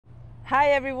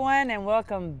Hi everyone and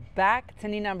welcome back to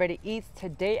Nina Ready Eats.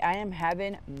 Today I am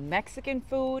having Mexican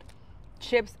food,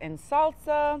 chips and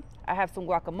salsa. I have some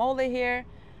guacamole here.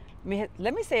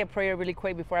 Let me say a prayer really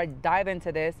quick before I dive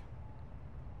into this.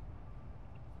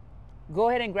 Go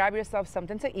ahead and grab yourself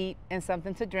something to eat and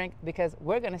something to drink because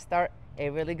we're gonna start a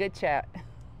really good chat.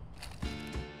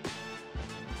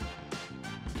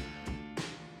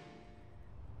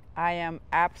 I am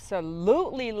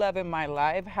absolutely loving my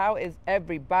life. How is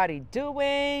everybody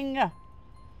doing?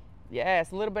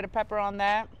 Yes, a little bit of pepper on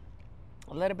that.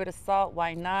 A little bit of salt,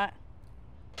 why not?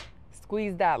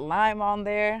 Squeeze that lime on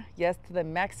there. Yes, to the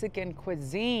Mexican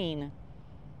cuisine.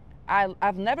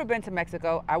 I've never been to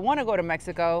Mexico. I want to go to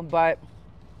Mexico, but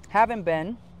haven't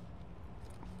been.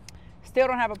 Still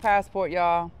don't have a passport,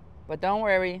 y'all. But don't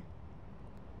worry.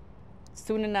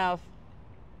 Soon enough,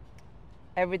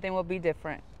 everything will be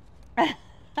different.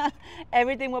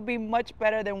 Everything will be much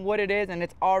better than what it is, and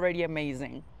it's already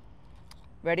amazing.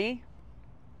 Ready?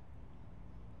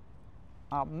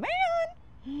 Oh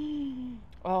man.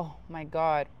 Oh my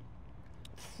God.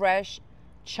 Fresh,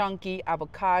 chunky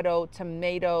avocado,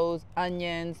 tomatoes,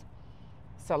 onions,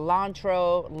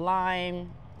 cilantro,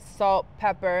 lime, salt,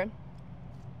 pepper.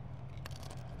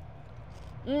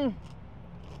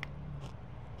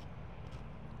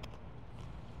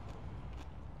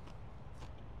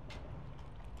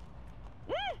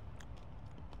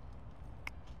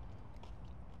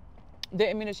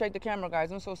 Didn't mean to shake the camera,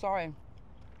 guys. I'm so sorry.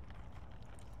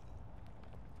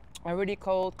 Already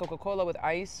cold Coca-Cola with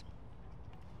ice.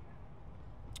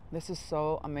 This is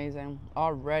so amazing.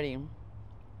 Already,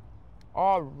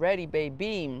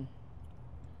 baby.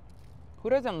 Who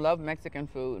doesn't love Mexican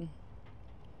food?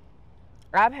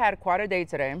 I've had quite a day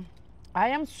today. I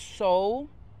am so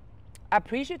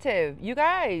appreciative. You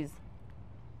guys,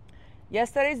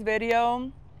 yesterday's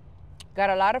video got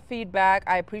a lot of feedback.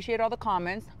 I appreciate all the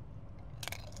comments.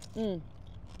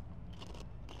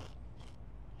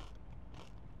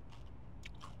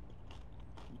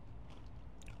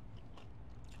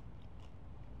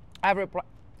 I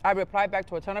replied back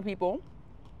to a ton of people.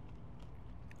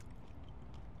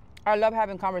 I love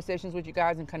having conversations with you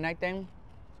guys and connecting.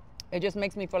 It just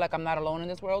makes me feel like I'm not alone in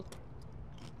this world.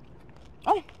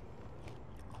 Oh.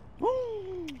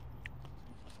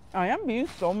 I am being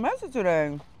so messy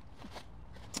today.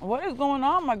 What is going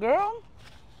on, my girl?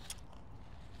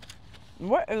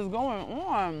 What is going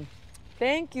on?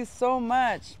 Thank you so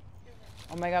much.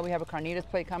 Oh my God, we have a Carnitas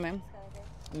plate coming.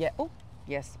 Yeah. Oh,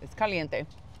 yes, it's caliente.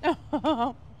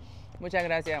 Muchas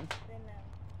gracias.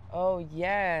 Oh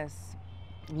yes.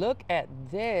 Look at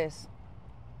this.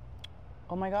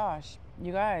 Oh my gosh,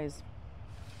 you guys.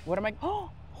 What am I?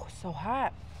 Oh, it's so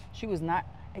hot. She was not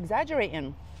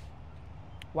exaggerating.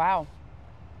 Wow.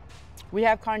 We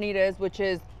have Carnitas, which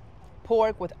is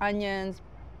pork with onions,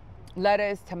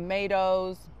 lettuce,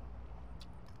 tomatoes,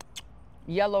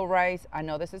 yellow rice. I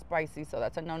know this is spicy, so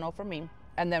that's a no-no for me.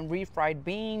 And then refried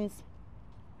beans.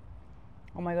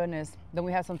 Oh my goodness. Then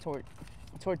we have some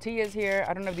tortillas here.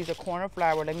 I don't know if these are corn or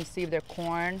flour. Let me see if they're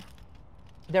corn.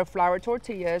 They're flour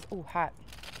tortillas. Oh, hot.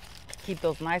 Keep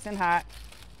those nice and hot.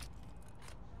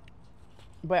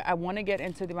 But I want to get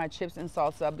into my chips and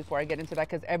salsa before I get into that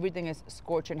because everything is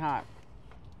scorching hot.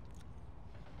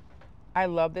 I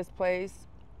love this place.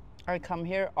 I come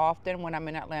here often when I'm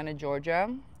in Atlanta, Georgia.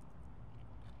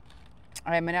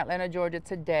 I am in Atlanta, Georgia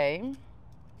today.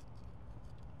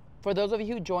 For those of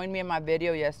you who joined me in my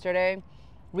video yesterday,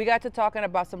 we got to talking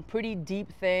about some pretty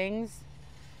deep things.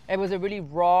 It was a really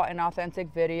raw and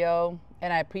authentic video,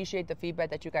 and I appreciate the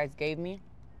feedback that you guys gave me.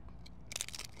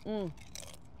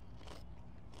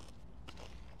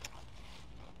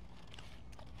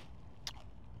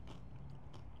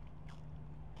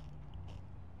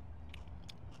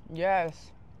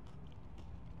 Yes.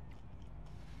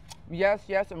 Yes,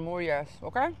 yes, and more yes,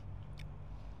 okay?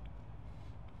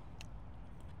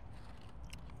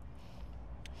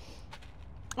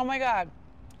 Oh my God.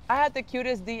 I had the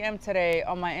cutest DM today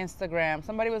on my Instagram.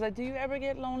 Somebody was like, do you ever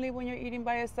get lonely when you're eating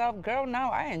by yourself? Girl, no,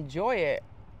 I enjoy it.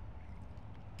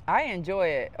 I enjoy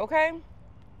it, okay?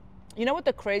 You know what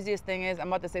the craziest thing is? I'm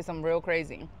about to say something real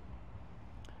crazy.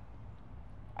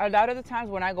 A lot of the times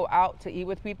when I go out to eat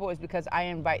with people is because I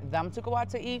invite them to go out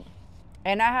to eat.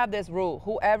 And I have this rule.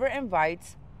 Whoever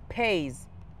invites pays.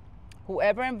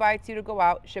 Whoever invites you to go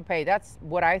out should pay. That's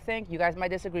what I think. You guys might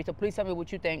disagree, so please tell me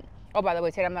what you think. Oh, by the way,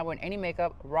 today I'm not wearing any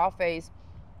makeup, raw face,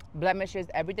 blemishes,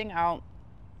 everything out.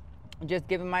 Just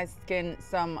giving my skin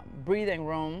some breathing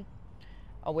room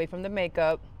away from the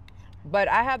makeup. But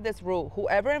I have this rule.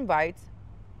 Whoever invites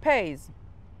pays.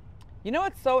 You know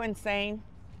what's so insane?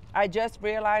 I just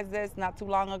realized this not too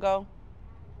long ago.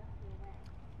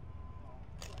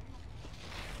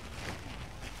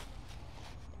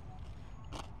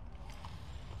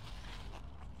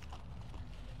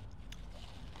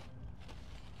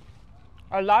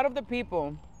 A lot of the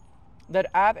people that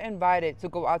I've invited to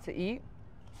go out to eat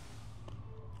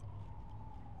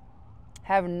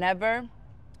have never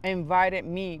invited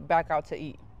me back out to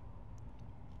eat.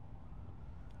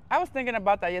 I was thinking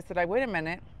about that yesterday. Wait a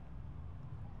minute.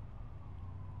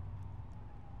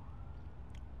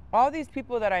 All these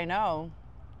people that I know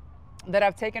that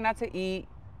I've taken out to eat,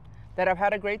 that I've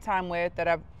had a great time with, that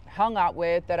I've hung out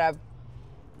with, that I've,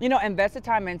 invested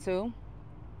time into,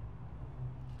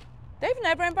 they've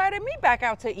never invited me back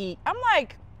out to eat. I'm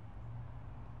like,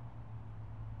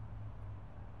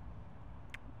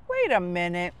 wait a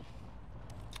minute.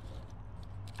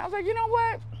 I was like, you know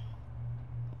what?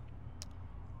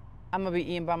 I'm going to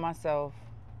be eating by myself.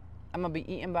 I'm going to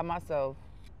be eating by myself.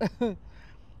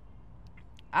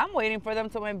 I'm waiting for them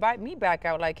to invite me back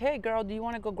out. Like, hey, girl, do you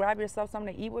want to go grab yourself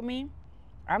something to eat with me?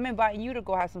 I'm inviting you to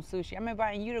go have some sushi. I'm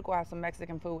inviting you to go have some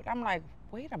Mexican food. I'm like,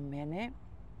 wait a minute.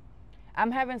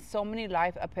 I'm having so many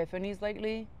life epiphanies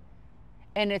lately.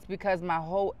 And it's because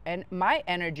my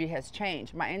energy has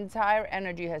changed. My entire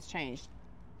energy has changed.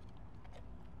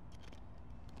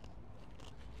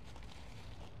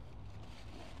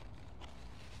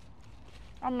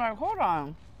 I'm like, hold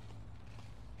on.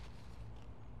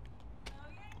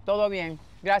 Todo bien.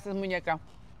 Gracias, muñeca.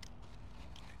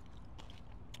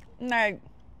 Like,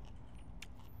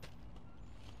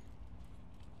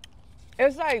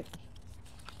 it's like,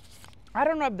 I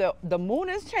don't know if the moon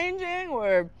is changing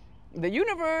or the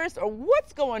universe or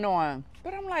what's going on.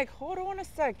 But I'm like, hold on a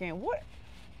second. What?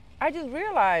 I just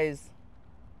realized.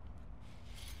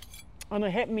 And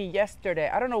it hit me yesterday.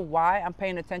 I don't know why I'm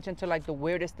paying attention to like the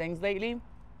weirdest things lately.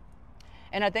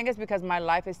 And I think it's because my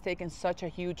life has taken such a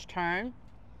huge turn.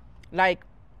 Like,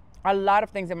 a lot of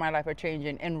things in my life are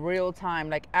changing in real time,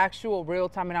 like actual real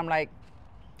time. And I'm like,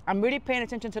 I'm really paying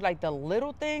attention to like the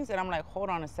little things. And I'm like, hold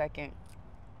on a second.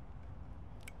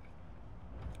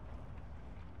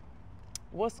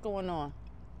 What's going on?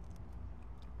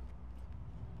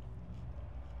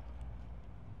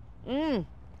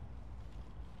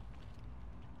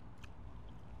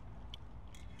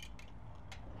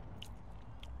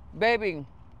 Baby,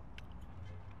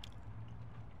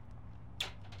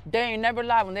 they ain't never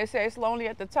lie when they say it's lonely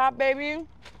at the top, baby.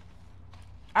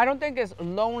 I don't think it's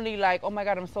lonely like, oh my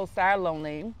God, I'm so sad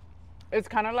lonely. It's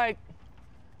kind of like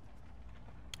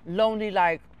lonely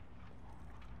like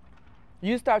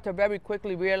you start to very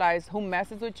quickly realize who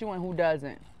messes with you and who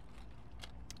doesn't.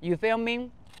 You feel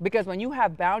me? Because when you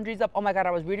have boundaries up, oh my God,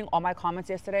 I was reading all my comments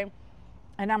yesterday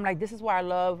and I'm like, this is why I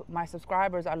love my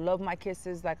subscribers. I love my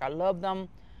kisses. Like, I love them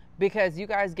because you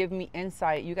guys give me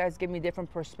insight. You guys give me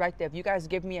different perspective. You guys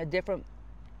give me a different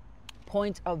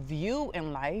point of view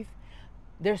in life.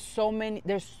 There was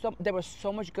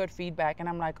so much good feedback and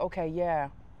I'm like, okay, yeah,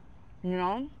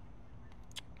 I'm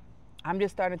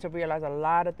just starting to realize a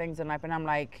lot of things in life. And I'm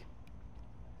like,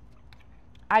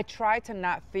 I try to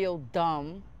not feel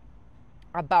dumb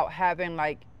about having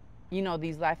like,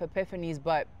 these life epiphanies,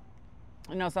 but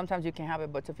sometimes you can't have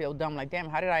it but to feel dumb. Like, damn,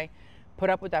 how did I put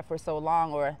up with that for so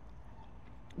long?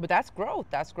 But that's growth.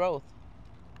 That's growth.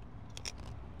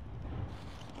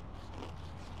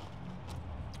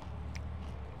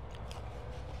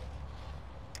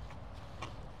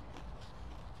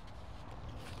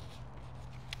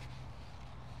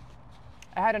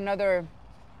 I had another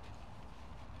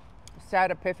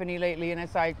sad epiphany lately, and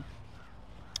it's like,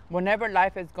 whenever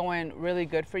life is going really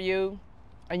good for you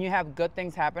and you have good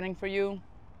things happening for you,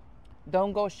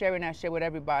 don't go sharing that shit with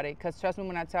everybody. Because trust me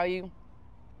when I tell you,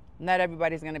 not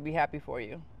everybody's going to be happy for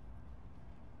you.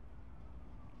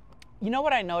 You know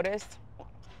what I noticed?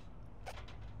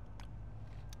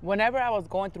 Whenever I was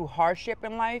going through hardship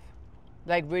in life,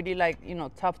 like really like,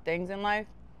 tough things in life,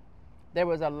 there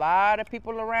was a lot of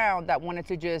people around that wanted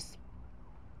to just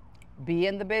be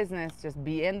in the business, just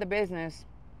be in the business.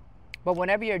 But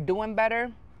whenever you're doing better,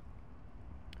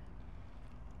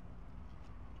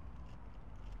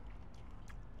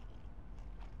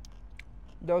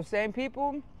 those same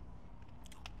people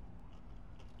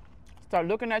start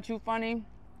looking at you funny,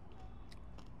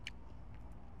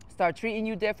 start treating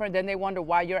you different, then they wonder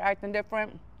why you're acting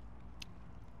different.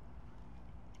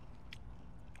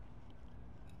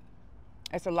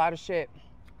 It's a lot of shit.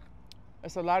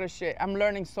 It's a lot of shit. I'm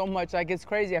learning so much. Like, it's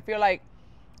crazy. I feel like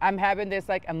I'm having this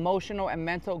like emotional and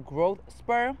mental growth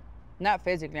spur. Not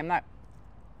physically. I'm not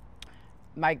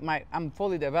I'm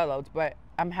fully developed, but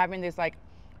I'm having this like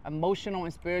emotional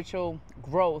and spiritual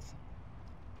growth.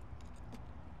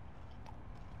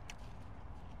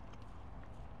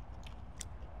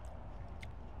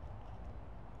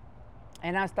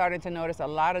 And I'm starting to notice a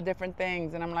lot of different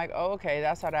things. And I'm like, oh, okay,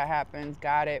 that's how that happens.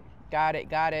 Got it. Got it.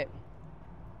 Got it.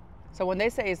 So when they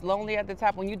say it's lonely at the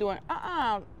top, when you're doing,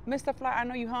 Mr. Fly, I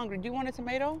know you're hungry. Do you want a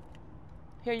tomato?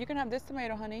 Here, you can have this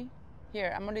tomato, honey.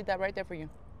 Here, I'm gonna leave that right there for you.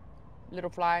 Little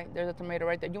fly, there's a tomato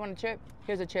right there. You want a chip?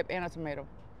 Here's a chip and a tomato.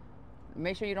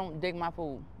 Make sure you don't dig my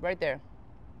food. Right there.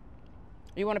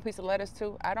 You want a piece of lettuce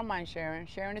too? I don't mind sharing.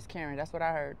 Sharing is caring. That's what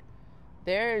I heard.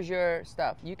 There's your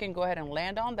stuff. You can go ahead and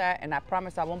land on that, and I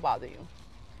promise I won't bother you.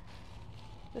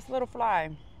 This little fly,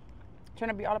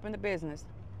 trying to be all up in the business.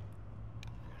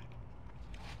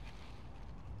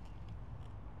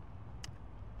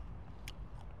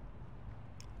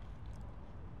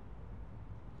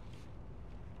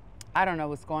 I don't know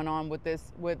what's going on with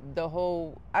this, with the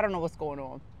whole, I don't know what's going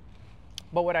on.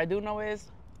 But what I do know is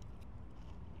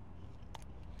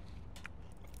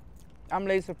I'm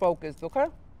laser focused, okay?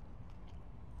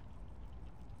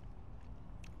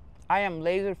 I am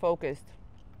laser focused.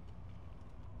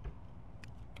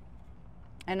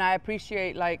 And I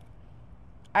appreciate, like,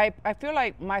 I feel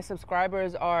like my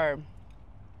subscribers are,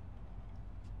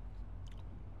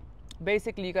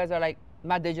 basically you guys are like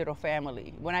my digital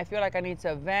family. When I feel like I need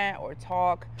to vent or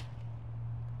talk,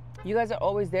 you guys are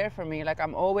always there for me. Like,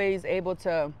 I'm always able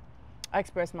to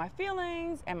express my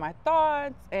feelings and my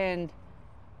thoughts, and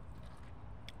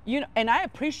you know, and I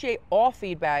appreciate all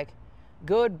feedback,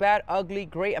 good, bad, ugly,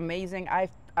 great, amazing. I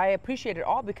appreciate it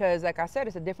all because, like I said,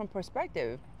 it's a different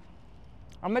perspective.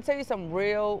 I'm gonna tell you some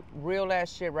real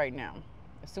ass shit right now.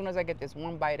 As soon as I get this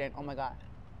one bite in, oh my God.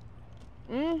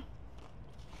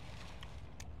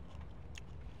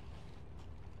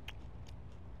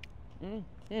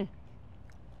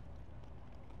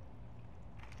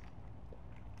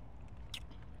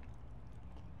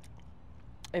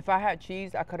 If I had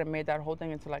cheese, I could have made that whole thing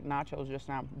into like nachos just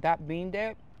now. That bean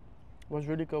dip was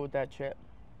really good with that chip.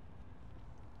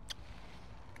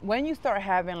 When you start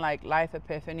having like life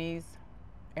epiphanies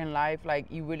in life, like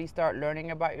you really start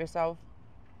learning about yourself,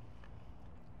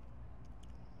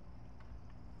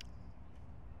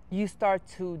 you start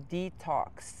to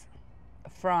detox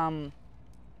from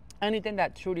anything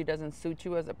that truly doesn't suit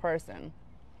you as a person.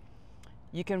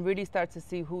 You can really start to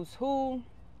see who's who,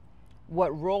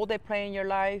 what role they play in your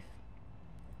life.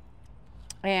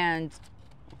 And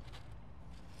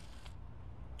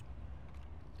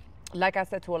like I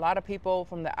said, to a lot of people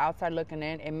from the outside looking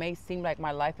in, it may seem like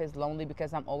my life is lonely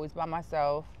because I'm always by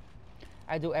myself.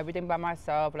 I do everything by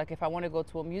myself. Like if I want to go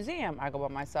to a museum, I go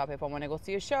by myself. If I want to go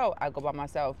see a show, I go by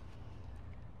myself.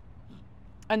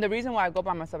 And the reason why I go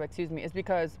by myself, is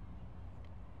because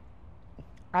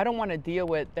I don't want to deal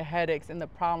with the headaches and the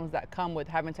problems that come with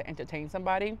having to entertain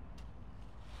somebody.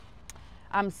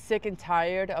 I'm sick and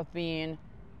tired of being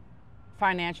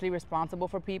financially responsible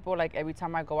for people. Like every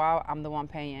time I go out, I'm the one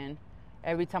paying.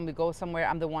 Every time we go somewhere,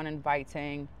 I'm the one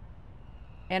inviting.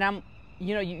 And I'm,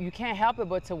 you know, you can't help it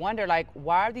but to wonder, like,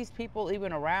 why are these people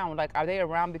even around? Like, are they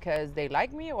around because they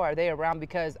like me, or are they around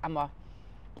because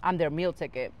I'm their meal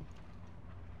ticket?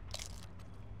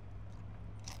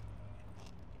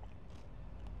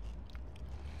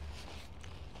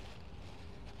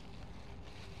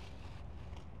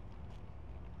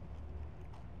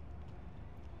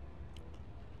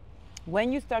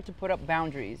 When you start to put up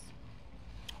boundaries,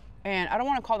 and I don't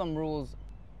want to call them rules,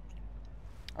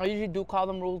 I usually do call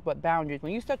them rules, but boundaries.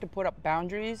 When you start to put up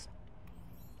boundaries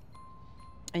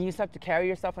and you start to carry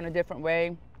yourself in a different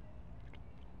way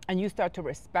and you start to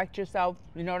respect yourself,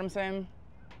 you know what I'm saying?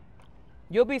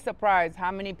 You'll be surprised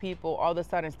how many people all of a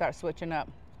sudden start switching up.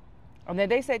 And then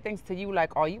they say things to you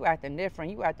like, oh, you acting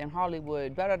different, you acting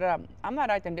Hollywood, blah, blah, blah. I'm not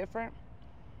acting different.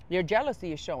 Your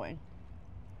jealousy is showing.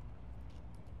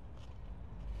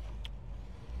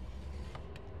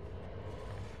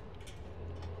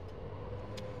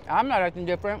 I'm not acting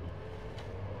different.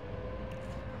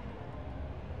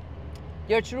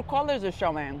 Your true colors are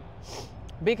showing.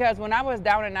 Because when I was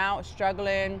down and out,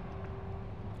 struggling,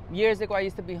 years ago I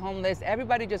used to be homeless,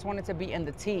 everybody just wanted to be in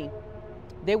the tea.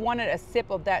 They wanted a sip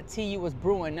of that tea you was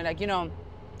brewing. They're like, you know,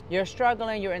 you're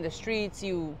struggling, you're in the streets,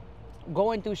 you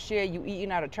going through shit, you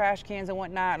eating out of trash cans and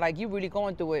whatnot, like you really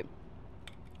going through it.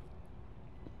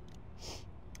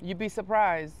 You'd be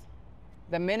surprised.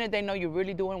 The minute they know you're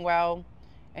really doing well,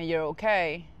 and you're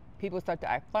okay, people start to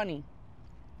act funny.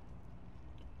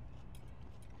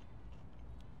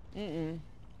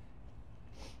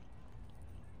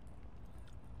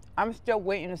 I'm still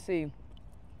waiting to see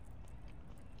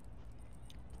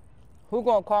who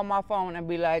gonna call my phone and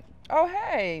be like, oh,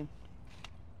 hey,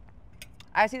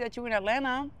 I see that you're in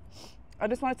Atlanta. I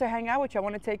just wanted to hang out with you. I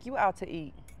want to take you out to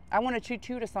eat. I want to treat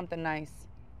you to something nice.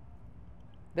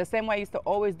 The same way I used to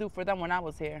always do for them when I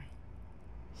was here.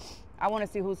 I want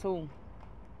to see who's who.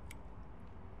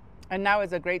 And now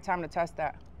is a great time to test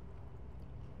that.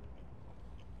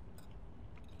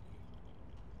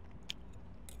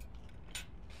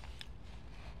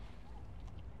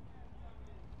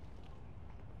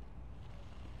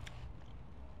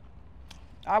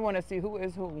 I want to see who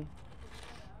is who.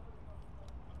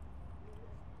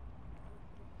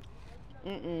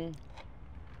 Mm-mm.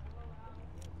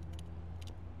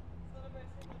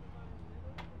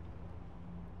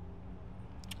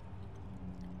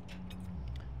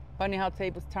 Funny how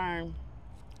tables turn.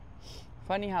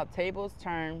 Funny how tables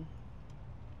turn.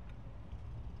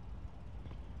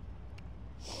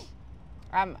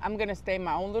 I'm gonna stay in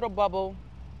my own little bubble.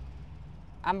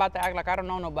 I'm about to act like I don't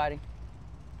know nobody.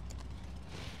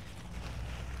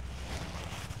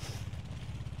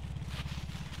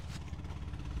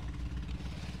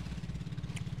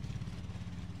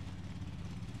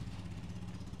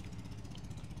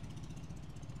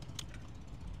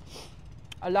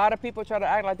 A lot of people try to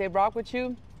act like they rock with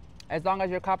you as long as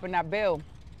you're copping that bill.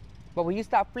 But when you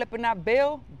stop flipping that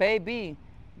bill, baby,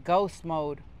 ghost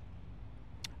mode.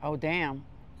 Oh, damn.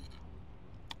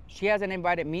 She hasn't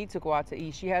invited me to go out to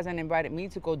eat. She hasn't invited me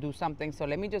to go do something. So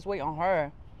let me just wait on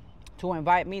her to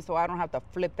invite me so I don't have to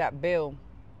flip that bill.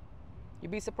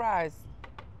 You'd be surprised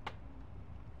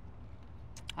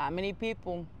how many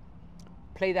people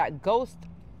play that ghost.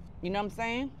 You know what I'm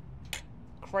saying?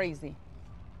 Crazy.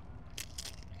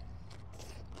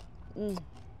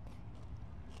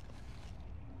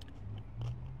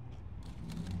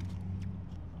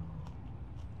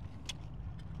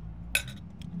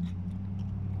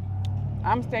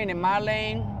 I'm staying in my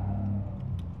lane.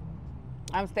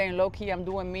 I'm staying low key. I'm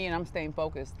doing me and I'm staying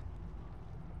focused.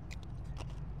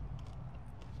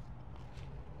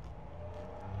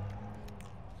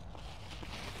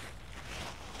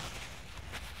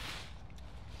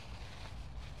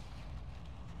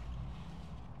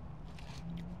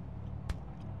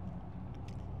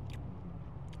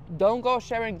 Don't go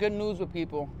sharing good news with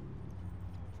people.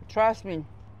 Trust me.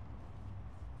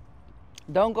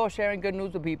 Don't go sharing good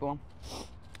news with people.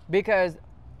 Because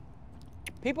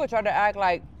people try to act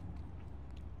like,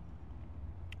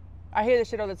 I hear this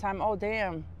shit all the time. Oh,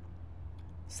 damn,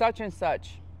 such and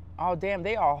such. Oh, damn,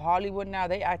 they are Hollywood now.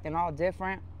 They acting all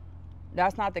different.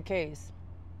 That's not the case.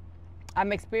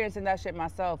 I'm experiencing that shit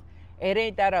myself. It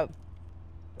ain't that a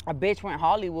bitch went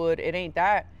Hollywood. It ain't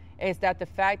that. It's that the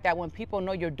fact that when people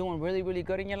know you're doing really, really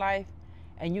good in your life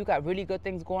and you got really good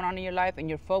things going on in your life and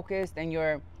you're focused and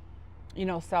you're, you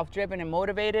know, self-driven and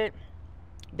motivated,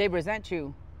 they resent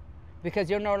you because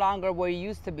you're no longer where you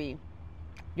used to be.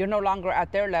 You're no longer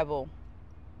at their level.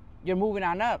 You're moving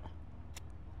on up.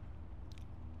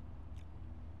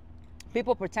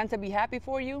 People pretend to be happy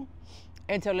for you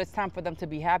until it's time for them to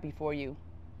be happy for you.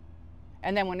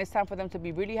 And then when it's time for them to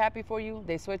be really happy for you,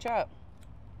 they switch up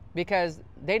because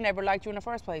they never liked you in the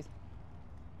first place.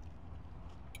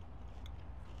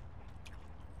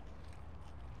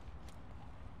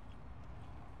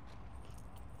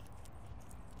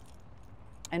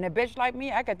 And a bitch like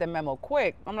me, I get the memo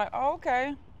quick. I'm like, oh,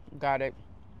 okay, got it.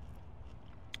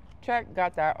 Check,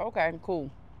 got that. Okay,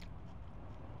 cool.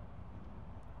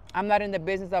 I'm not in the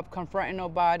business of confronting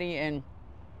nobody and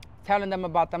telling them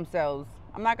about themselves.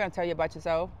 I'm not going to tell you about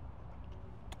yourself.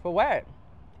 For what?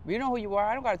 You know who you are.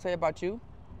 I don't got to tell you about you.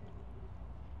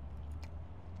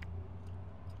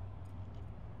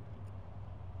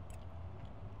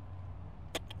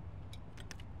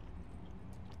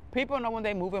 People know when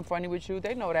they moving funny with you.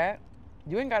 They know that.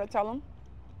 You ain't got to tell them.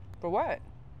 For what?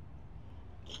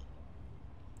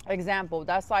 Example,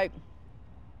 that's like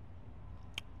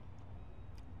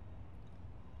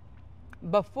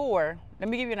before, let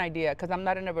me give you an idea because I'm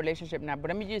not in a relationship now, but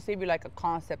let me just give you like a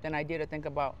concept, an idea to think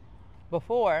about.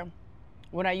 Before,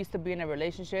 when I used to be in a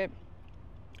relationship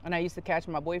and I used to catch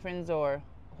my boyfriends or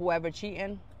whoever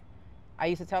cheating, I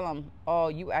used to tell them, oh,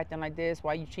 you acting like this,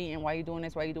 why you cheating, why you doing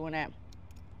this, why you doing that.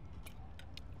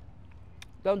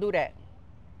 Don't do that.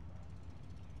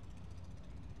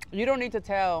 You don't need to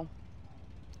tell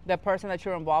the person that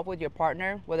you're involved with, your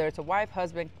partner, whether it's a wife,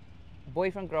 husband,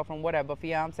 boyfriend, girlfriend, whatever,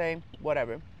 fiance,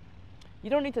 whatever.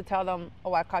 You don't need to tell them,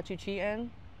 oh, I caught you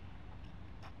cheating.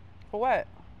 For what?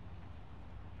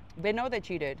 They know they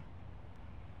cheated.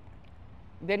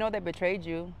 They know they betrayed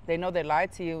you. They know they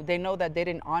lied to you. They know that they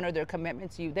didn't honor their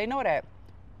commitment to you. They know that.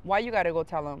 Why you got to go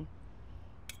tell them?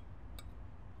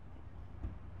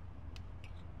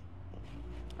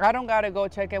 I don't got to go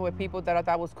check in with people that I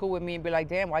thought was cool with me and be like,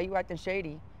 damn, why you acting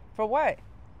shady? For what?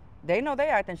 They know they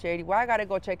acting shady. Why I got to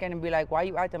go check in and be like, why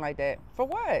you acting like that? For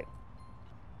what?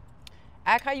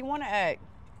 Act how you want to act.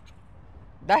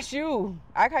 That's you.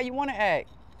 Act how you want to act.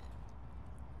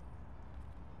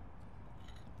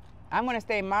 I'm going to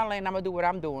stay in my lane. I'm going to do what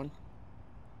I'm doing.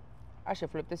 I should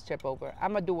flip this chip over.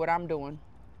 I'm going to do what I'm doing.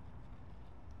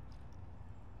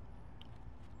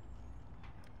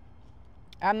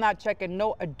 I'm not checking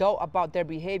no adult about their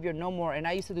behavior no more. And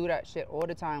I used to do that shit all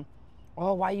the time.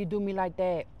 Oh, why you do me like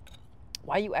that?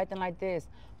 Why you acting like this?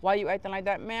 Why you acting like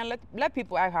that? Man, let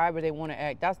people act however they want to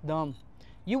act. That's dumb.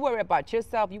 You worry about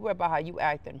yourself. You worry about how you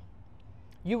acting.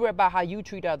 You worry about how you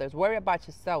treat others. Worry about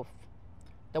yourself.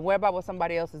 Don't worry about what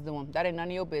somebody else is doing. That ain't none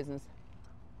of your business.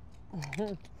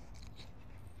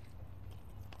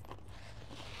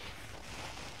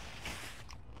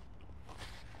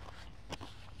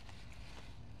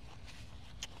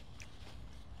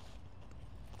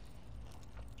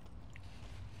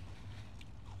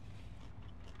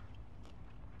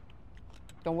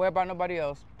 Don't worry about nobody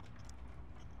else.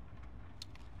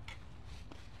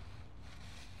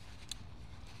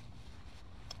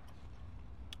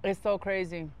 It's so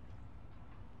crazy.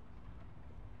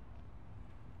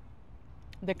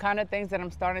 The kind of things that I'm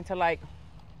starting to like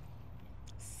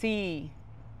see.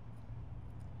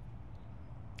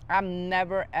 I'm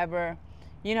never ever,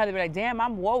 you know, they be like, damn,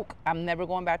 I'm woke. I'm never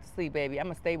going back to sleep, baby. I'm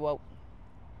gonna stay woke.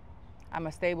 I'm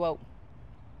gonna stay woke.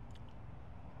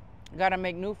 Gotta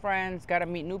make new friends, gotta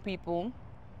meet new people.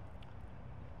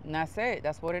 And that's it.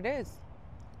 That's what it is.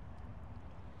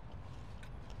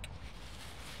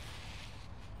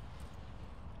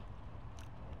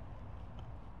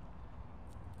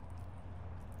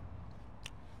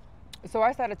 So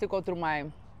I started to go through my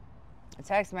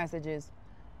text messages,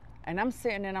 and I'm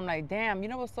sitting and I'm like, damn, you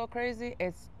know what's so crazy?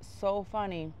 It's so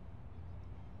funny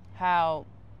how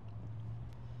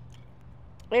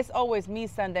it's always me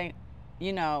sending,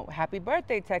 you know, happy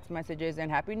birthday text messages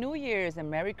and happy New Year's and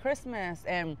Merry Christmas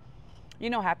and, you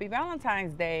know, happy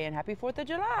Valentine's Day and happy 4th of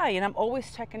July. And I'm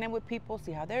always checking in with people,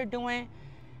 see how they're doing.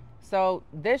 So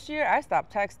this year I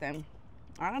stopped texting.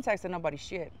 I don't text nobody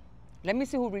shit. Let me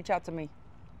see who reached out to me.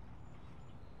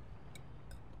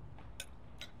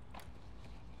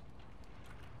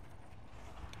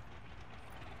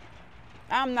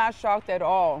 I'm not shocked at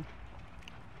all.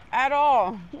 At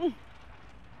all.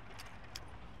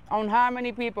 On how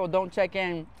many people don't check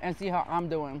in and see how I'm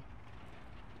doing.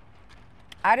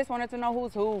 I just wanted to know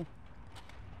who's who.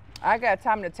 I got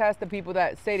time to test the people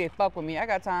that say they fuck with me. I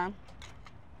got time.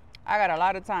 I got a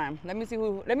lot of time. Let me see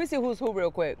who's who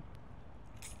real quick.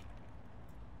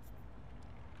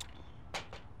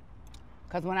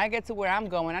 Cause when I get to where I'm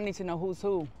going, I need to know who's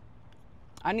who.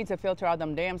 I need to filter out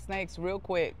them damn snakes real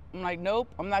quick. I'm like, nope,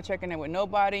 I'm not checking in with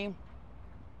nobody.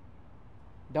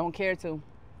 Don't care to.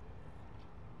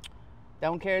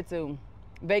 Don't care to.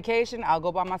 Vacation, I'll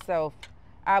go by myself.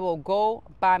 I will go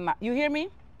by my, you hear me?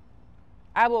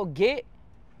 I will get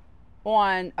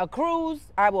on a cruise.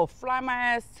 I will fly my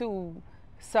ass to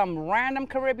some random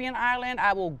Caribbean island.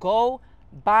 I will go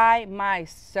by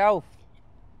myself.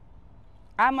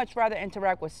 I much rather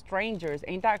interact with strangers.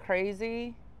 Ain't that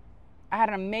crazy? I had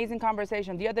an amazing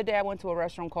conversation. The other day I went to a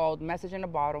restaurant called Message in a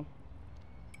Bottle.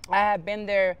 I had been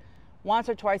there once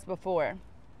or twice before.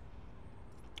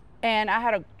 And I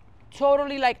had a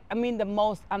totally the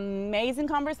most amazing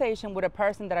conversation with a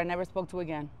person that I never spoke to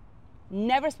again.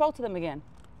 Never spoke to them again.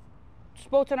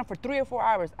 Spoke to them for 3 or 4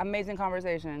 hours. Amazing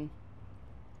conversation.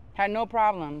 Had no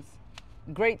problems.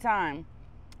 Great time.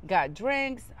 Got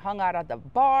drinks, hung out at the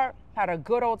bar, had a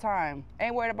good old time.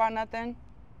 Ain't worried about nothing.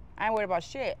 I ain't worried about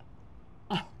shit.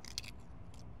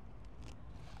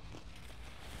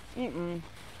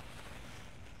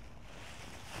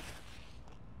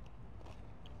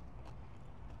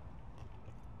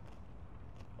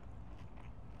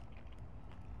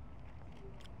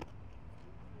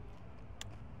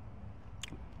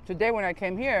 Today when I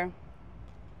came here,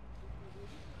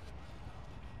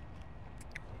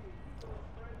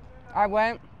 I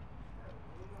went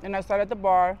and I sat at the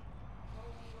bar,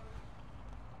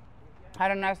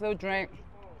 had a nice little drink.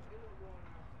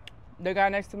 The guy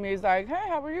next to me is like, hey,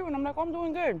 how are you? And I'm like, oh, I'm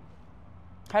doing good.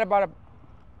 Had about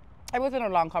it wasn't a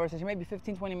long conversation, maybe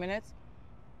 15, 20 minutes.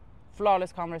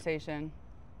 Flawless conversation.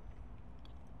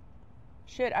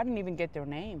 Shit, I didn't even get their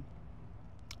name.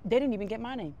 They didn't even get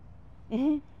my name.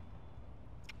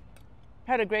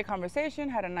 Had a great conversation,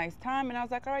 had a nice time, and I was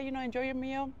like, all right, enjoy your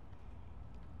meal.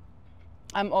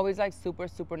 I'm always like super,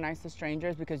 super nice to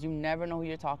strangers because you never know who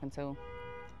you're talking to.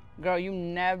 Girl, you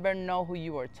never know who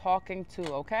you are talking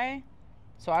to, okay?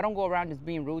 So I don't go around just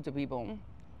being rude to people.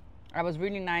 I was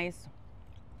really nice,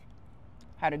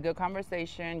 had a good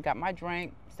conversation, got my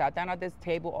drink, sat down at this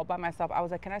table all by myself. I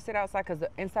was like, can I sit outside? Because the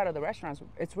inside of the restaurant,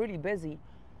 it's really busy.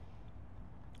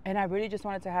 And I really just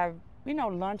wanted to have,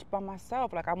 lunch by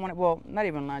myself. Like I wanted, well, not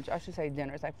even lunch, I should say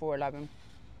dinner. It's like 4:11.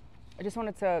 I just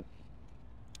wanted to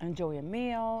enjoy a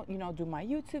meal, do my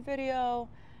YouTube video.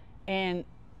 And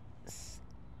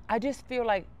I just feel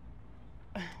like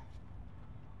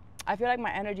I feel like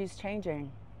my energy is changing.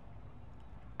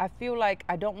 I feel like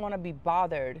I don't want to be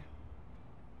bothered.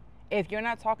 If you're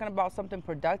not talking about something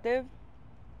productive,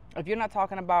 if you're not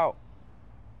talking about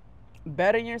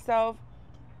bettering yourself,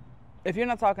 if you're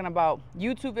not talking about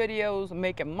YouTube videos,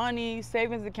 making money,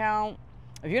 savings account,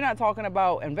 if you're not talking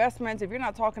about investments, if you're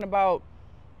not talking about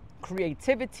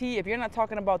creativity, if you're not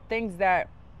talking about things that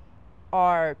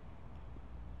are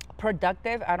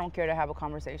productive, I don't care to have a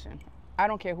conversation. I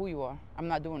don't care who you are. I'm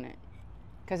not doing it.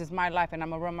 Because it's my life and I'm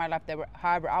going to run my life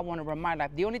however I want to run my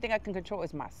life. The only thing I can control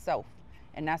is myself.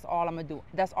 And that's all I'm going to do.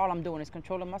 That's all I'm doing is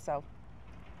controlling myself.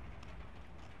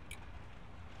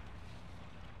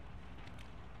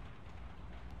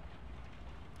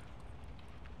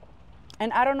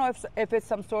 And I don't know if it's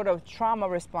some sort of trauma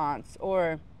response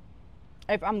or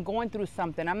if I'm going through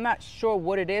something. I'm not sure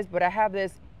what it is, but I have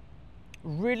this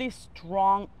really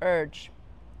strong urge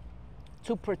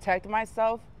to protect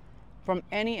myself from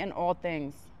any and all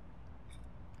things.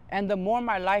 And the more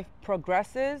my life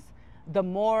progresses, the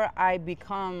more I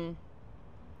become,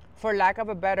 for lack of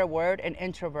a better word, an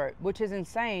introvert, which is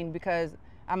insane because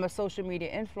I'm a social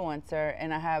media influencer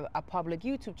and I have a public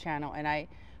YouTube channel and I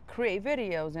create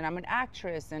videos and I'm an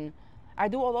actress and I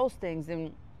do all those things.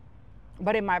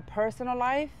 But in my personal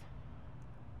life,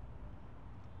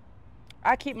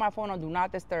 I keep my phone on do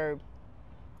not disturb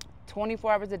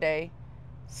 24 hours a day,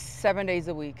 7 days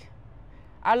a week.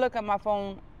 I look at my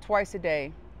phone twice a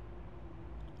day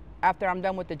after I'm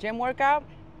done with the gym workout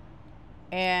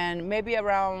and maybe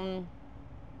around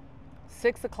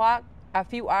 6 o'clock, a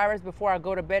few hours before I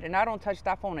go to bed, and I don't touch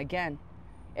that phone again.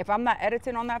 If I'm not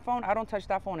editing on that phone, I don't touch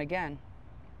that phone again.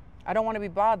 I don't want to be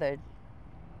bothered.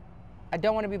 I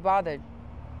don't want to be bothered.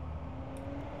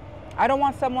 I don't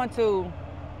want someone to...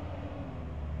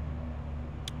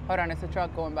 Hold on, it's a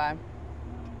truck going by.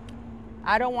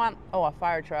 I don't want... Oh, a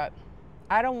fire truck.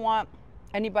 I don't want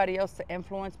anybody else to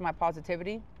influence my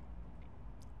positivity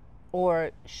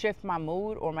or shift my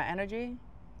mood or my energy.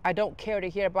 I don't care to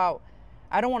hear about...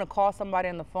 I don't want to call somebody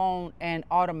on the phone and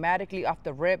automatically off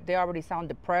the rip, they already sound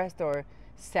depressed or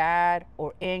sad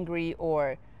or angry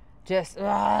or just,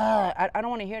 I don't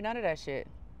want to hear none of that shit.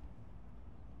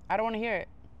 I don't want to hear it.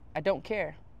 I don't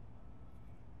care.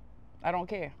 I don't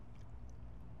care.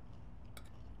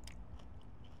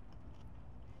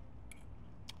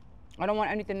 I don't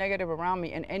want anything negative around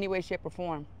me in any way, shape, or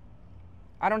form.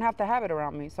 I don't have to have it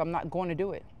around me, so I'm not going to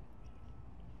do it.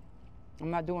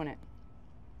 I'm not doing it.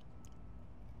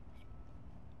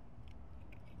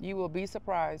 You will be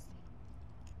surprised.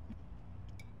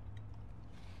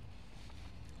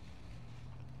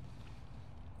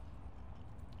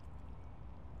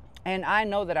 And I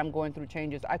know that I'm going through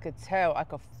changes. I could tell, I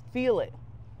could feel it.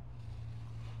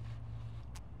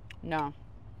 No.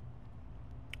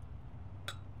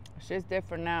 Shit's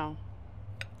different now.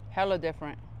 Hella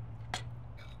different.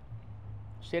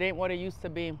 Shit ain't what it used to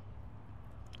be.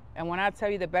 And when I tell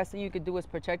you the best thing you could do is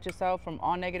protect yourself from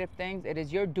all negative things, it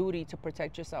is your duty to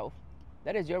protect yourself.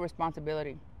 That is your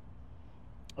responsibility.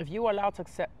 If you allow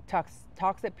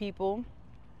toxic people,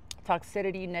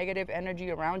 toxicity, negative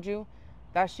energy around you,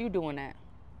 that's you doing that.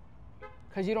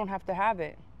 Because you don't have to have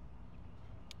it.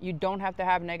 You don't have to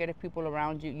have negative people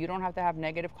around you. You don't have to have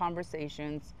negative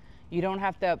conversations. You don't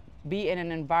have to be in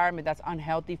an environment that's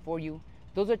unhealthy for you.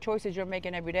 Those are choices you're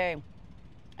making every day.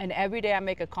 And every day I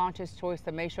make a conscious choice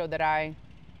to make sure that I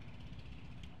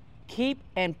keep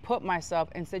and put myself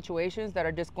in situations that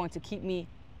are just going to keep me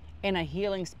in a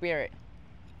healing spirit.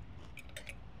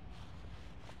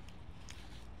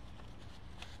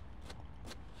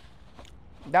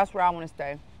 That's where I want to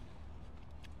stay.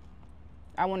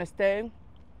 I want to stay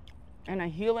in a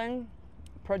healing,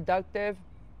 productive,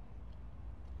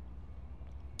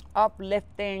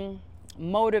 uplifting,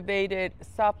 motivated,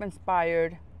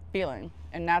 self-inspired feeling.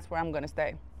 And that's where I'm going to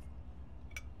stay.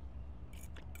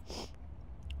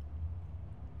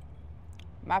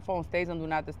 My phone stays on do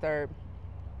not disturb.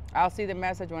 I'll see the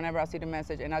message whenever I see the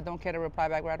message, and I don't care to reply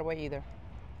back right away either.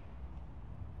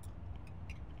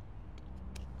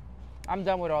 I'm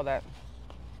done with all that.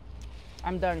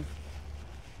 I'm done.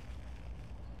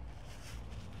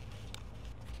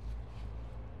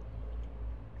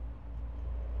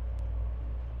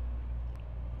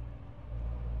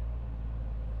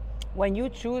 When you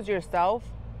choose yourself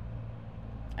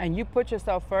and you put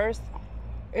yourself first,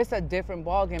 it's a different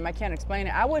ballgame. I can't explain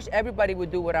it. I wish everybody would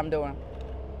do what I'm doing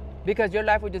because your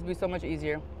life would just be so much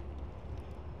easier.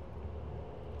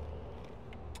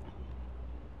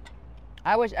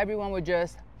 I wish everyone would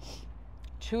just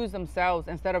choose themselves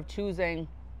instead of choosing,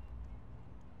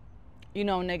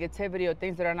 negativity or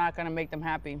things that are not going to make them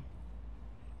happy.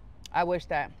 I wish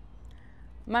that.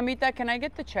 Mamita, can I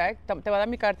get the check? Te voy a dar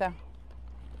mi carta.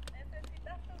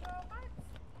 ¿Necesitas tu Dropbox?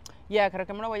 Ya, creo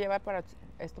que me lo voy a llevar para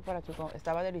esto para Chico.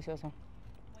 Estaba delicioso.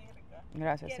 Muy rico.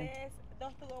 Gracias, sí. ¿Quieres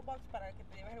dos to go box para que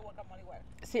te lleves el guacamole igual?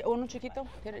 Sí, uno chiquito.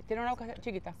 ¿Tiene una hoja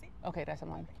chiquita? Sí. Ok, gracias,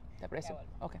 mami. Te aprecio.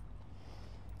 Ya Ok.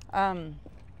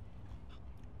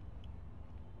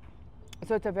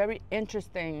 So it's a very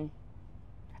interesting.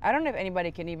 I don't know if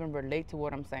anybody can even relate to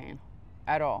what I'm saying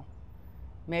at all.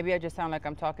 Maybe I just sound like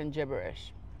I'm talking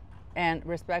gibberish. And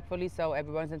respectfully so,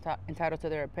 everyone's entitled to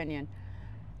their opinion.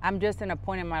 I'm just in a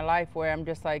point in my life where I'm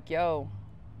just like, yo,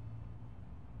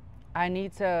 I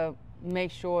need to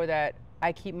make sure that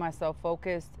I keep myself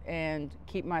focused and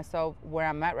keep myself where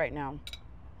I'm at right now.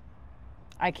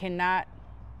 I cannot,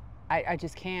 I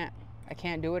just can't. I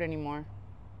can't do it anymore.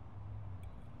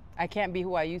 I can't be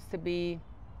who I used to be.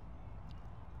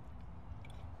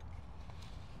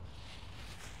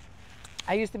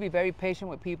 I used to be very patient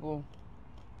with people.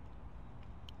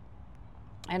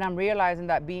 And I'm realizing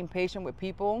that being patient with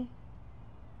people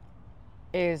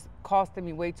is costing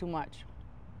me way too much.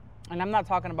 And I'm not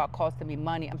talking about costing me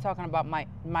money. I'm talking about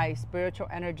my spiritual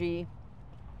energy,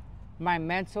 my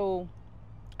mental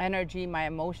energy, my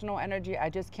emotional energy. I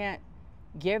just can't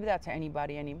give that to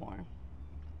anybody anymore.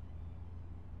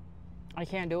 I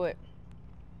can't do it.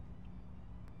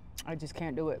 I just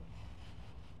can't do it.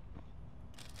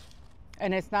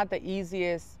 And it's not the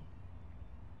easiest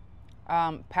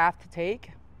path to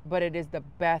take, but it is the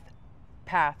best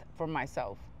path for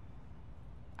myself.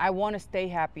 I want to stay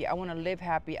happy. I want to live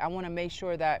happy. I want to make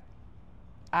sure that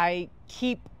I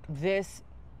keep this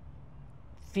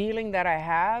feeling that I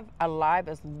have alive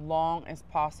as long as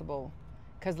possible,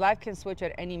 because life can switch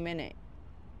at any minute.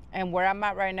 And where I'm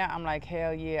at right now, I'm like,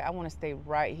 hell yeah, I want to stay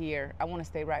right here. I want to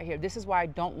stay right here. This is why I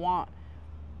don't want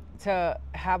to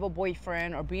have a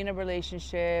boyfriend or be in a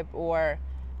relationship, or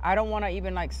I don't want to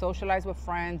even like socialize with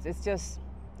friends. It's just,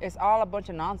 it's all a bunch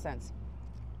of nonsense.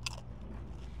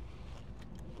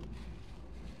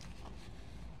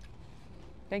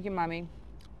 Thank you, mami.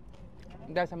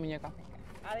 Gracias, muñeca.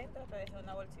 Adentro te dejo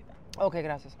una bolsita. Okay,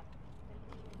 gracias.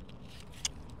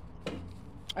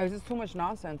 There's just too much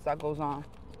nonsense that goes on.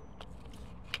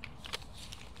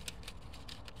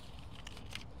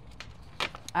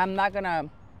 I'm not gonna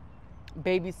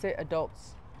babysit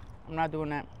adults. I'm not doing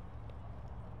that.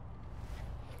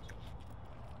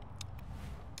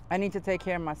 I need to take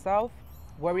care of myself,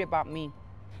 worry about me.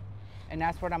 And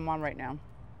that's what I'm on right now.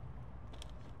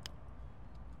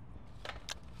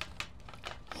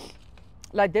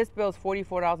 Like, this bill is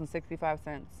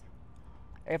 $44.65.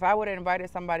 If I would have invited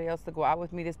somebody else to go out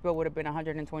with me, this bill would have been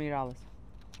 $120.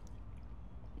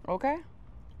 Okay?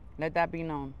 Let that be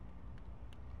known.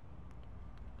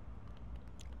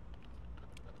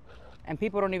 And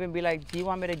people don't even be like, do you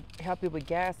want me to help you with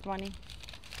gas money?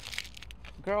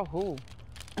 Girl, who?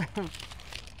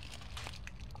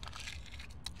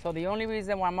 So the only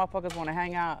reason why motherfuckers want to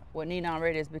hang out with Nina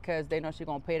already is because they know she's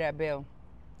going to pay that bill.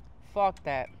 Fuck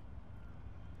that.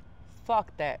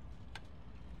 Fuck that.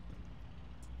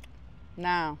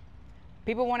 Now,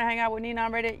 people want to hang out with Nina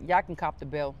already, y'all can cop the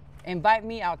bill. Invite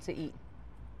me out to eat.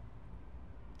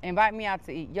 Invite me out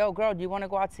to eat. Yo, girl, do you want to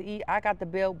go out to eat? I got the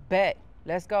bill. Bet.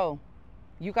 Let's go.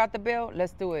 You got the bill?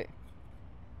 Let's do it.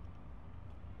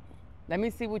 Let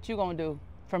me see what you gonna do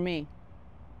for me.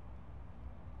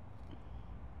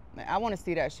 I want to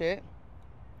see that shit.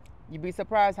 You'd be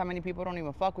surprised how many people don't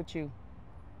even fuck with you.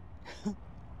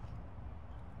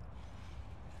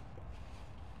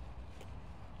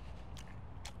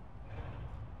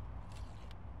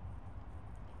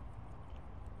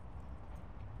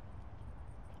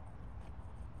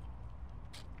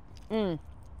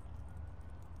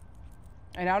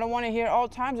 And I don't want to hear all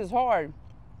times it's hard.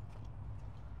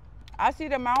 I see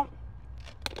them out.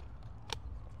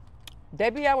 They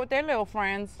be out with their little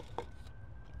friends.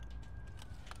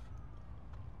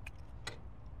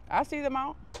 I see them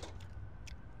out.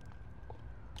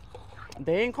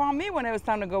 They ain't call me when it was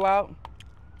time to go out.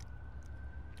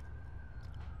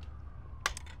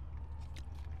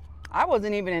 I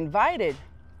wasn't even invited.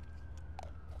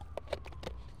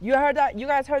 You heard that? You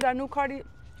guys heard that new Cardi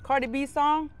B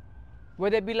song? Where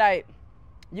they be like,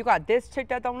 you got this chick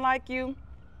that don't like you,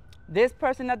 this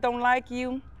person that don't like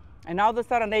you, and all of a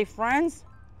sudden they friends?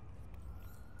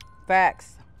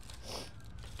 Facts.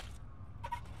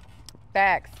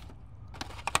 Facts.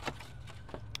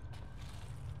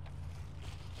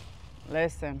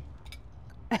 Listen.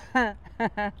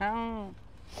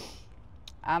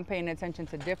 I'm paying attention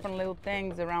to different little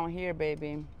things around here,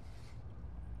 baby.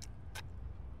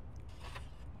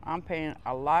 I'm paying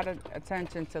a lot of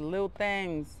attention to little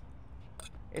things.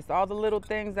 It's all the little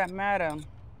things that matter.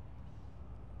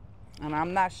 And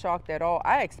I'm not shocked at all.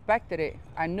 I expected it.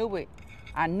 I knew it.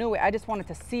 I knew it. I just wanted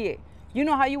to see it. You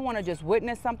know how you want to just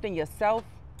witness something yourself?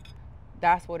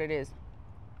 That's what it is.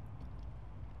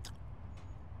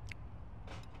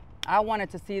 I wanted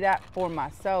to see that for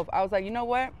myself. I was like, you know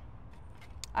what?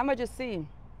 I'm going to just see.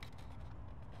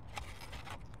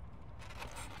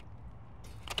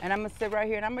 And I'm going to sit right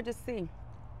here and I'm going to just see.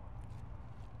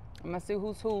 I'm going to see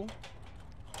who's who.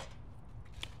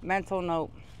 Mental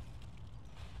note.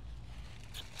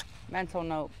 Mental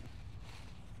note.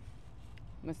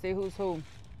 I'm going to see who's who.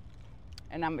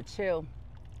 And I'm going to chill.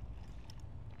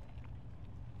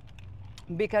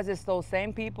 Because it's those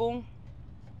same people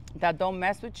that don't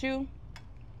mess with you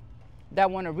that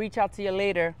want to reach out to you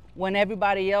later when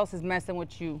everybody else is messing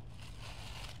with you.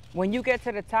 When you get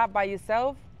to the top by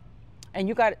yourself and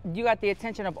you got the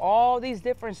attention of all these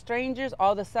different strangers,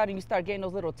 all of a sudden you start getting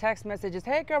those little text messages.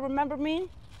 Hey girl, remember me?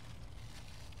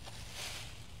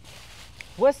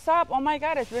 What's up? Oh my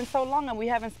God, it's been so long and we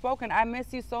haven't spoken. I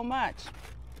miss you so much.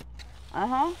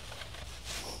 Uh-huh.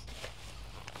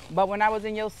 But when I was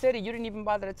in your city, you didn't even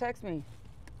bother to text me.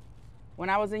 When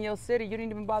I was in your city, you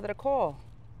didn't even bother to call.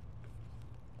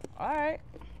 All right,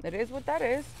 it is what that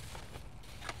is.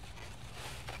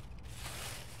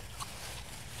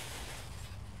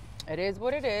 It is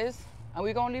what it is, and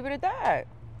we're gonna leave it at that.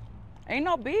 Ain't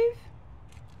no beef.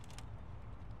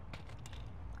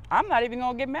 I'm not even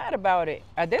gonna get mad about it.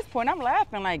 At this point, I'm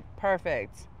laughing like,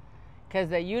 perfect. Because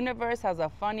the universe has a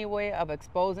funny way of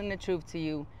exposing the truth to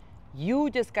you. You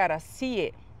just gotta see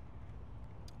it.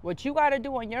 What you gotta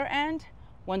do on your end,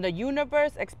 when the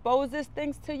universe exposes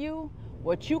things to you,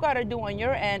 what you gotta do on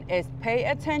your end is pay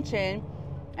attention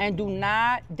and do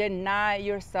not deny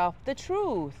yourself the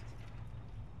truth.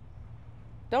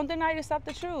 Don't deny yourself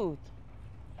the truth.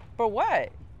 For what?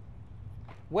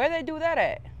 Where they do that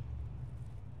at?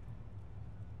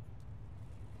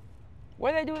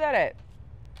 Where they do that at?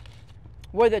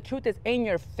 Where the truth is in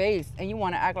your face and you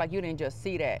want to act like you didn't just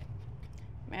see that.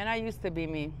 Man, I used to be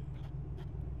me.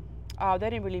 Oh,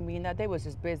 they didn't really mean that. They was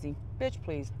just busy. Bitch,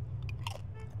 please.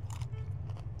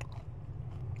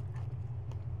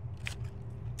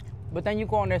 But then you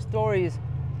go on their stories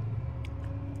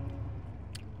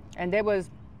and they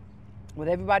was with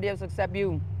everybody else except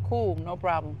you. Cool, no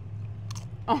problem.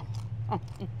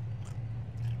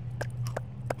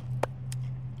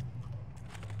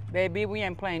 Baby, we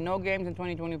ain't playing no games in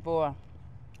 2024.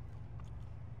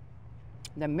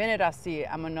 The minute I see it,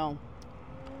 I'ma know.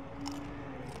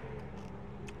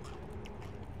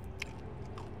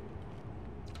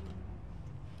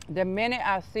 The minute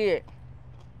I see it,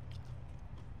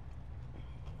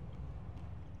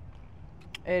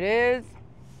 it is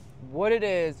what it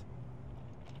is.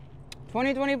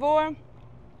 2024,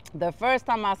 the first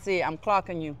time I see it, I'm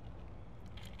clocking you.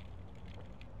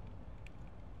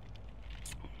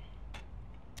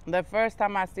 The first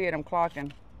time I see it, I'm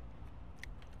clocking.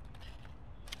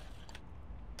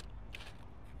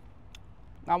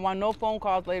 I want no phone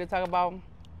calls later to talk about,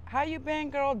 how you been,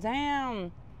 girl?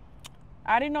 Damn.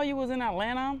 I didn't know you was in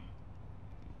Atlanta.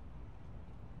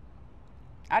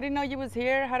 I didn't know you was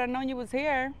here. Had I known you was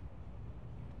here,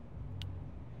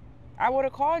 I would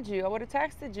have called you. I would have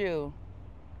texted you.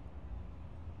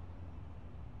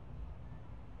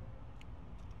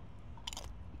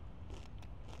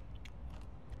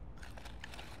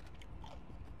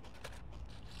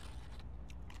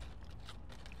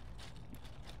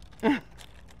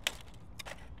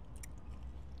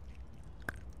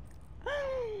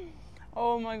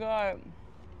 Oh my God.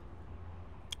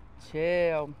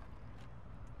 Chill.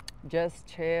 Just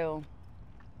chill.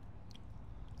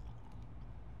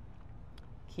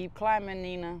 Keep climbing,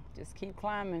 Nina. Just keep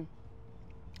climbing.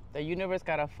 The universe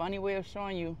got a funny way of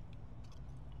showing you.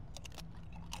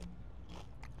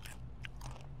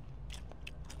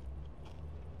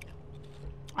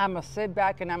 I'ma sit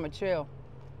back and I'ma chill.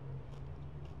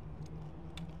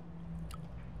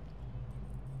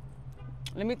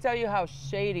 Let me tell you how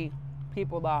shady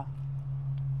people are.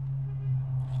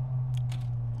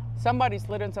 Somebody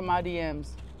slid into my DMs.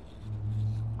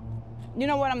 You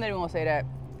know what? I'm not even gonna say that.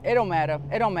 It don't matter.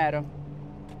 It don't matter.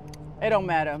 It don't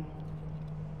matter.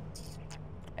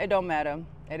 It don't matter.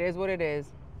 It is what it is.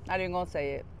 Not even gonna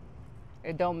say it.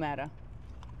 It don't matter.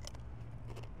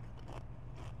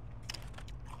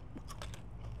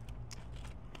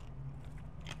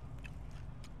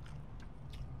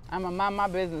 I'ma mind my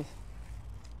business.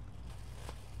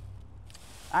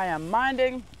 I am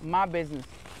minding my business.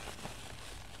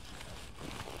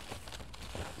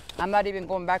 I'm not even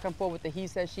going back and forth with the he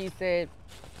said, she said,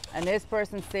 and this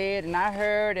person said, and I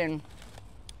heard, and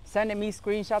sending me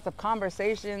screenshots of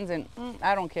conversations, and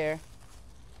I don't care.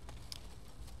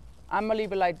 I'm gonna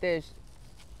leave it like this.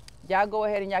 Y'all go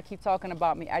ahead and y'all keep talking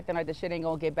about me, acting like the shit ain't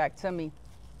gonna get back to me.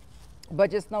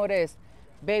 But just know this,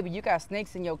 baby, you got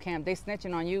snakes in your camp. They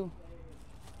snitching on you.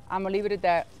 I'm gonna leave it at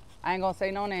that. I ain't gonna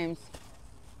say no names.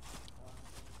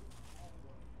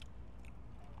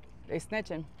 They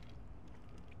snitching.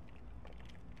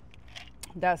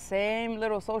 That same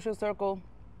little social circle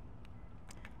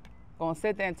gonna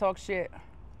sit there and talk shit,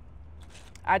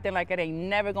 acting like it ain't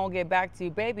never gonna get back to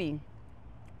you. Baby,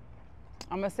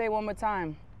 I'm gonna say it one more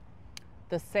time.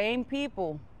 The same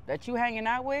people that you hanging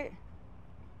out with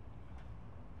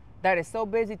that is so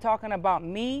busy talking about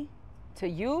me to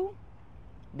you,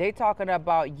 they talking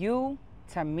about you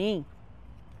to me.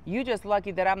 You just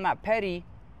lucky that I'm not petty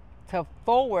to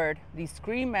forward these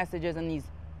screen messages and these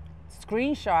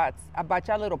screenshots about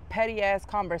y'all little petty ass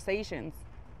conversations.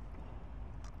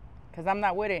 Cause I'm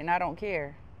not with it and I don't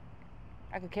care.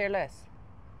 I could care less.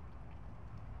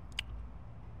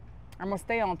 I'm gonna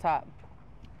stay on top.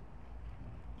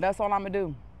 That's all I'm gonna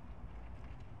do.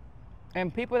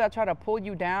 And people that try to pull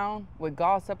you down with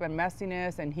gossip and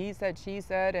messiness and he said, she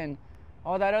said, and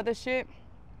all that other shit,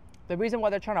 the reason why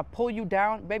they're trying to pull you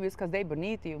down, baby, is because they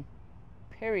beneath you.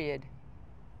 Period.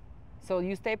 So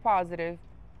you stay positive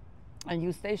and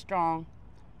you stay strong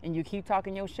and you keep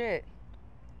talking your shit,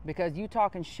 because you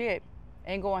talking shit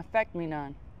ain't gonna affect me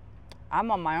none. I'm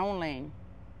on my own lane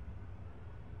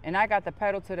and I got the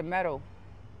pedal to the metal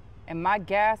and my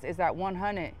gas is at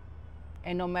 100.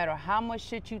 And no matter how much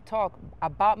shit you talk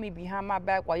about me behind my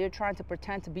back while you're trying to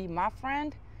pretend to be my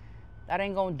friend, that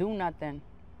ain't gonna do nothing.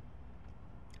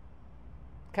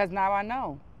 Cause now I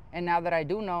know. And now that I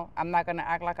do know, I'm not gonna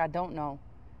act like I don't know.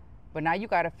 But now you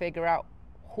gotta figure out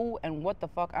who and what the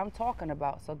fuck I'm talking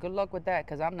about. So good luck with that,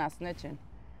 cause I'm not snitching.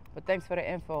 But thanks for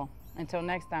the info. Until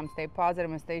next time, stay positive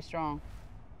and stay strong.